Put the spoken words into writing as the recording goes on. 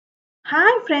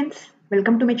Hi friends,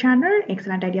 welcome to my channel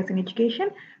Excellent Ideas in Education.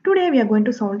 Today we are going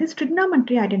to solve this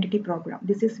trigonometry identity problem.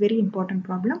 This is very important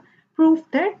problem. Prove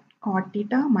that cot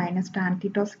theta minus tan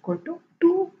theta is equal to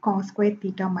 2 cos square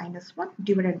theta minus 1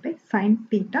 divided by sin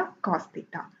theta cos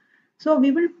theta. So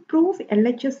we will prove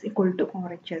LHS equal to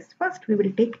RHS. First we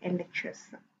will take LHS.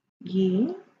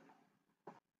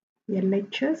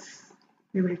 LHS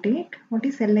we will take. What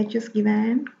is LHS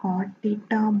given? Cot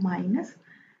theta minus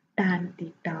tan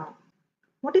theta.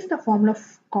 What is the formula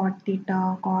of cot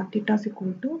theta? Cot theta is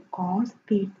equal to cos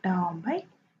theta by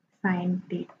sin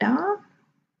theta.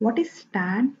 What is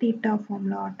tan theta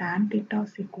formula? Tan theta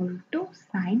is equal to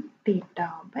sin theta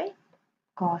by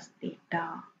cos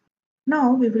theta.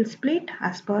 Now we will split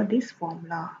as per this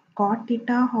formula. Cot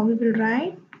theta, how we will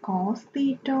write? Cos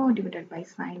theta divided by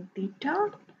sin theta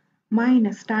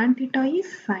minus tan theta is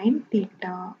sin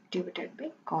theta divided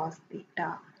by cos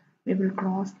theta. We will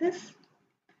cross this.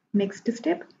 Next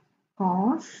step,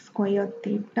 cos square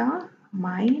theta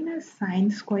minus sin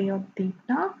square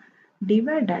theta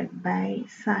divided by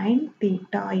sin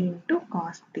theta into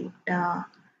cos theta.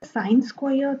 Sin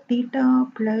square theta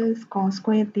plus cos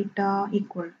square theta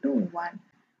equal to 1.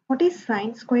 What is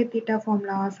sin square theta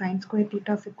formula? Sin square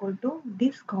theta is equal to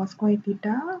this cos square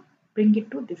theta, bring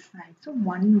it to this side. So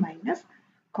 1 minus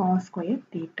cos square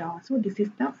theta. So this is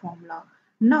the formula.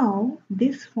 Now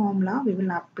this formula we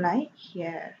will apply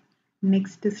here.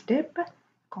 Next step,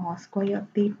 cos square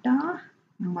theta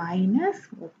minus,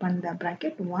 open the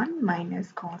bracket, 1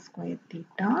 minus cos square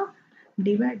theta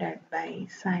divided by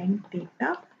sin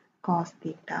theta cos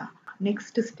theta.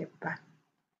 Next step,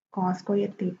 cos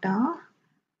square theta,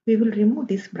 we will remove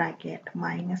this bracket,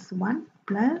 minus 1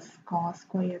 plus cos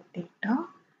square theta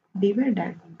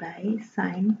divided by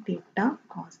sin theta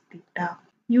cos theta.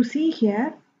 You see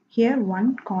here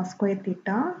 1 cos square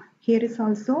theta, here is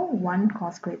also 1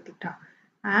 cos square theta.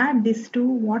 Add this to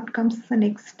what comes the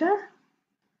next?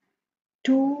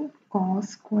 2 cos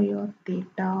square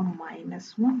theta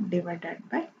minus 1 divided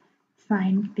by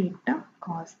sin theta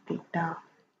cos theta.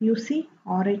 You see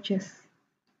RHS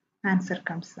answer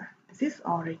comes. This is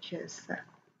RHS.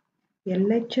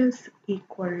 LHS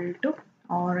equal to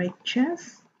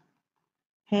RHS,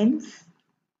 hence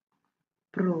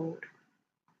proved.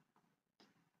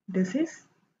 This is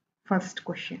first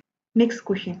question. Next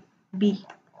question, B.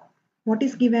 What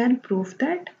is given? Proof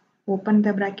that, open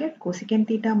the bracket, cosecant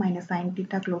theta minus sin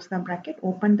theta, close the bracket,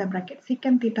 open the bracket,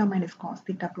 secant theta minus cos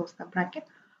theta, close the bracket,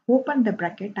 open the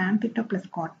bracket, tan theta plus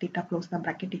cot theta, close the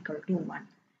bracket, equal to 1.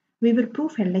 We will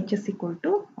prove LHS equal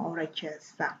to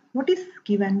RHS. What is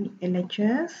given?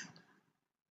 LHS,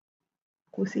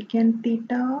 cosecant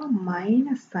theta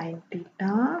minus sin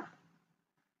theta.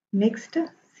 Next,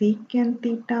 secant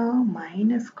theta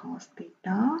minus cos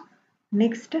theta.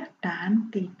 Next,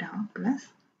 tan theta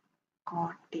plus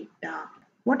cot theta.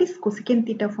 What is cosecant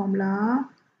theta formula?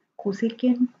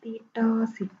 Cosecant theta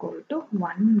is equal to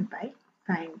 1 by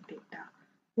sin theta.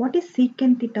 What is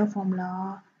secant theta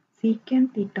formula?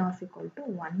 Secant theta is equal to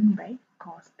 1 by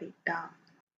cos theta.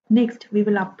 Next, we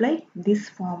will apply this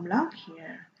formula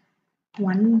here.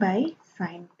 1 by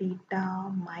sin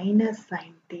theta minus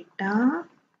sin theta,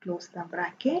 close the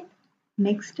bracket.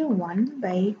 Next, 1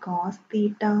 by cos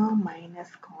theta minus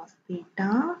cos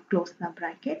theta, close the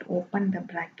bracket, open the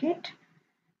bracket.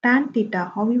 Tan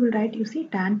theta, how we will write? You see,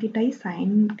 tan theta is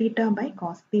sin theta by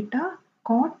cos theta,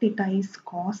 cot theta is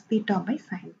cos theta by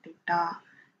sin theta.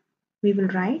 We will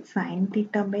write sin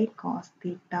theta by cos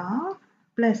theta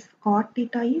plus cot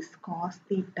theta is cos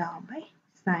theta by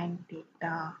sin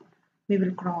theta. We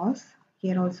will cross,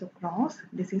 here also cross,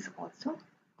 this is also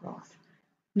cross.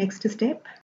 Next step,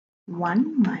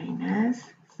 1 minus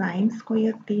sin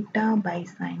square theta by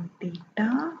sin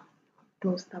theta,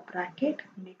 close the bracket.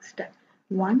 Next,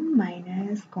 1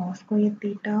 minus cos square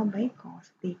theta by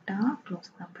cos theta,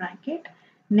 close the bracket.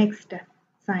 Next,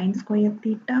 sin square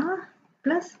theta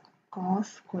plus cos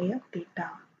square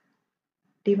theta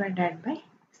divided by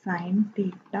sin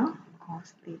theta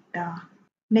cos theta.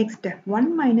 Next,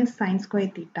 1 minus sin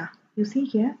square theta. You see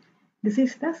here, this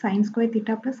is the sin square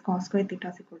theta plus cos square theta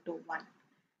is equal to 1.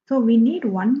 So we need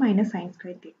 1 minus sin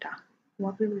square theta.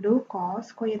 What we will do, cos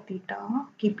square theta,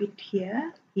 keep it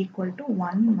here, equal to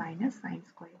 1 minus sin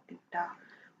square theta.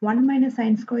 1 minus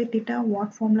sin square theta,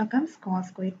 what formula comes? Cos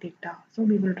square theta. So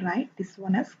we will write this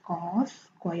one as cos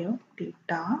square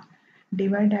theta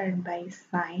divided by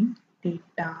sin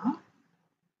theta.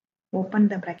 Open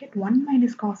the bracket, 1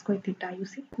 minus cos square theta. You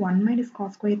see, 1 minus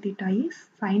cos square theta is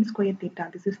sin square theta.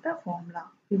 This is the formula.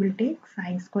 We will take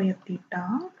sin square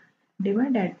theta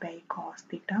divided by cos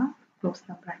theta, close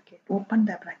the bracket, open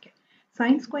the bracket.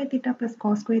 Sin square theta plus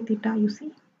cos square theta, you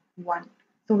see 1.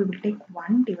 So we will take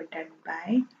 1 divided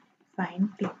by sin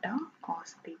theta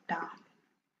cos theta.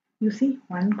 You see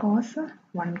 1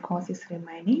 cos is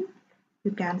remaining.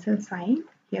 You cancel sine,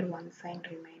 here 1 sine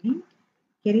remaining.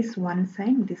 Here is 1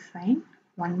 sine, this sine,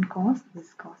 1 cos,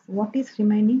 this cos. What is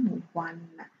remaining? 1.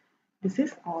 This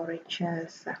is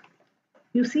RHS.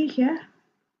 You see here,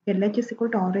 LHS equal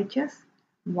to RHS,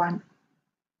 1.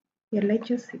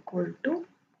 LHS equal to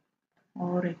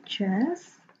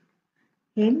RHS,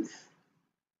 hence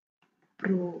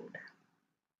proved.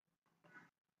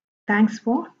 Thanks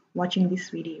for watching this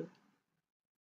video.